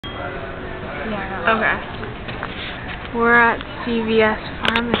Okay. We're at CVS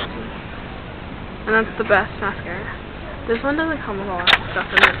Pharmacy. And that's the best mascara. This one doesn't come with a lot of stuff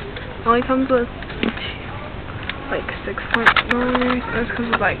in it. It only comes with like 6 milliliters. This comes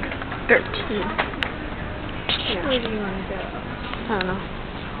with like 13. Yeah. Where do you want to go? I don't know.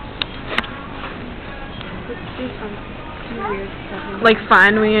 Let's do some weird stuff. Like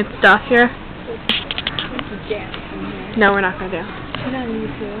find weird stuff here? Let's dance in here. No, we're not gonna do. Put on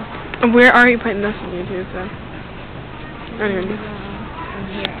YouTube. Where are you putting this on YouTube then? I don't even know. In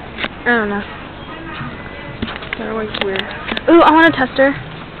here. I don't know. They're like weird. Ooh, I want a tester.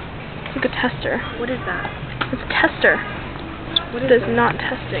 It's like a tester. What is that? It's a tester. What is It's it? not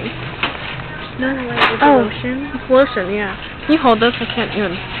testing. No, like it's lotion. It's lotion, yeah. Can you hold this? I can't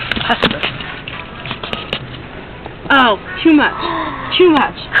even test this. Oh, too much. Too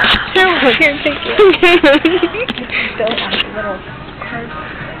much. Too much. Here, take it. Still have little cards.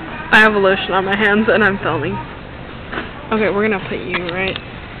 I have a lotion on my hands and I'm filming. Okay, we're gonna put you right.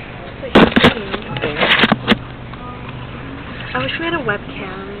 I wish we had a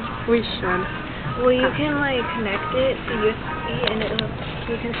webcam. We should. Well, you can like connect it to USB and it'll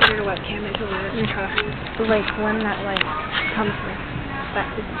be considered a webcam if it works. Okay. Like one that like comes with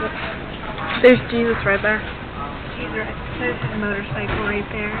that. There's Jesus right there. There's a motorcycle right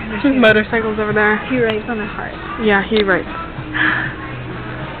there. And There's motorcycles over there. He writes on the heart. Yeah, he writes.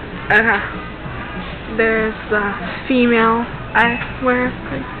 There's the female eyewear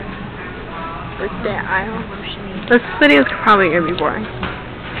birthday aisle. This video is probably gonna be boring.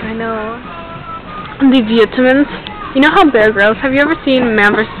 I know. The vitamins. You know how Bear Grylls? Have you ever seen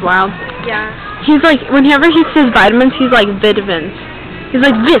Man vs. Wild? Yeah. He's like, whenever he says vitamins, he's like vitamins. He's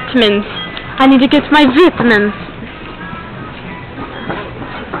like vitamins. I need to get my vitamins.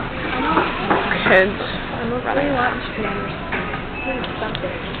 Kids. I'm really watching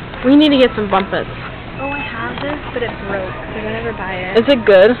something. We need to get some bumpets. Oh, I have this, but it broke. So I never buy it. Is it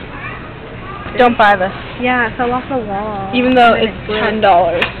good? Don't buy this. Yeah, it fell off the wall. Even though and it's then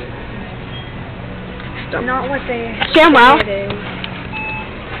 $10. Not what they Wow. say it is.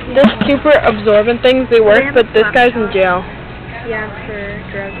 Those super absorbent things, they work, but this guy's in jail. Yeah, for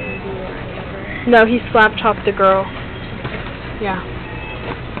drug review or whatever. No, he slap chopped the girl. Yeah.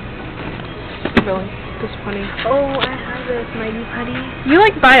 Really disappointing. Oh, I have this Mighty Putty. You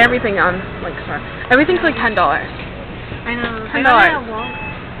like buy everything on like store. Everything's like $10. I know. $10. I got it at Walmart.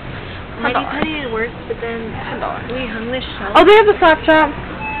 Mighty Putty it works, but then $10. we hung this shelf. Oh, they have the slap chop.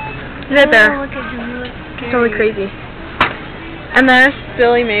 Right there. Oh, look at him. He looks scary. It's really crazy. And there's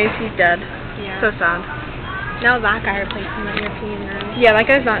Billy Mays. He's dead. Yeah. So sad. Now that guy replaced him, that European guy. Yeah, that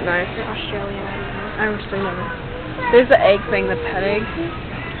guy's not nice. Or Australian, I don't know. I wish they never. There's the egg thing, the pet egg.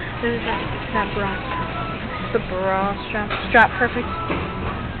 There's that bra. The bra strap. Strap perfect.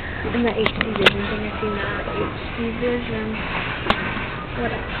 And the HD Vision thing, I've seen that. HD Vision.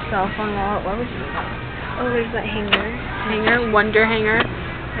 What else? Cell phone wallet. What was that? Oh, there's that hanger. Hanger. Wonder hanger.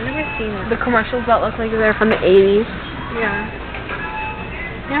 I've never seen that. The commercials that look like they're from the 80s. Yeah.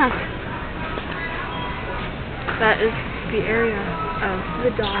 Yeah. That is the area of The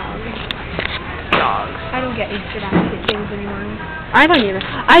dog. dogs. I don't get Easter basket things anymore. I don't either.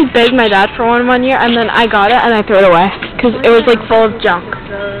 I begged my dad for one year, and then I got it, and I threw it away. Because it was, like, full of junk.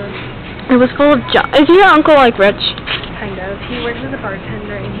 It was full of junk. Is your uncle, like, rich? Kind of. He works as a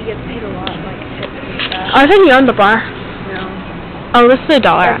bartender, and he gets paid a lot, like, tips and stuff. I think he owned the bar. No. Oh, this is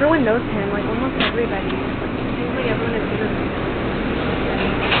 $1. Everyone knows him, like, almost everybody. It seems like everyone is good at him.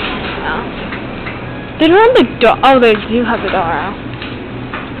 Oh. They don't have the oh, they do have the dollar aisle.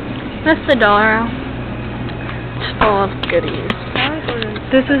 That's the dollar aisle. It's full of goodies.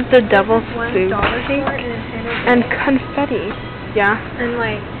 This is the devil's soup and confetti. Yeah. And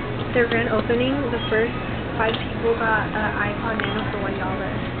like their grand opening, the first 5 people got an iPod Nano for $1.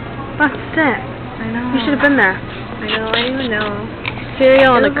 That's it. I know. You should have been there. I know. I didn't even know.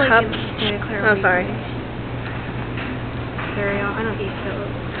 Cereal and a Like cup. oh, sorry. Cereal. I don't eat those.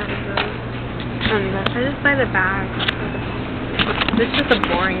 I don't either. I just buy the bag. This is just a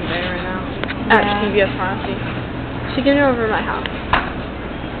boring day right now. At CVS Pharmacy. She came over to my house.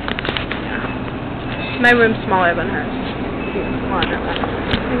 Yeah. My room's smaller than hers. Smaller than mine.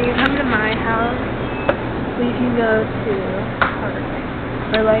 When you come to my house, we can go to Target.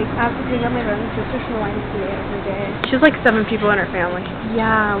 Or like, I have to pick up my brother and sister from the YMCA every day. She has like 7 people in her family.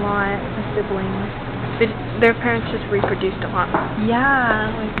 Yeah, a lot. Her siblings. Their parents just reproduced a lot. Yeah,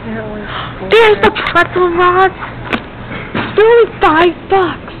 like they're always. There's the pretzel rods! They're only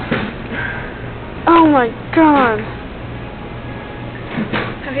 $5. Oh my god.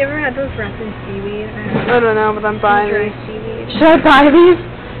 Have you ever had those rotten seaweed? I don't know, but I'm buying dry these. seaweed. Should I buy these?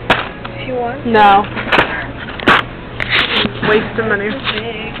 if you want. No. Waste of money. It's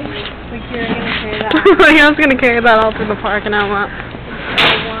big. Like you're gonna carry that. Like I was gonna carry that all through the park and I went.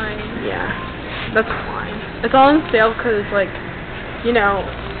 It's wine. Yeah, that's fine. It's all on sale because, like, you know,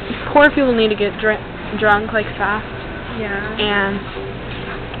 poor people need to get drunk like fast. Yeah. And,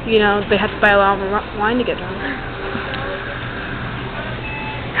 you know, they have to buy a lot of wine to get drunk.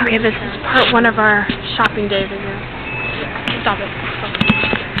 Okay, this is part 1 of our shopping day video. Stop it. Stop it.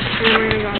 And we're gonna go.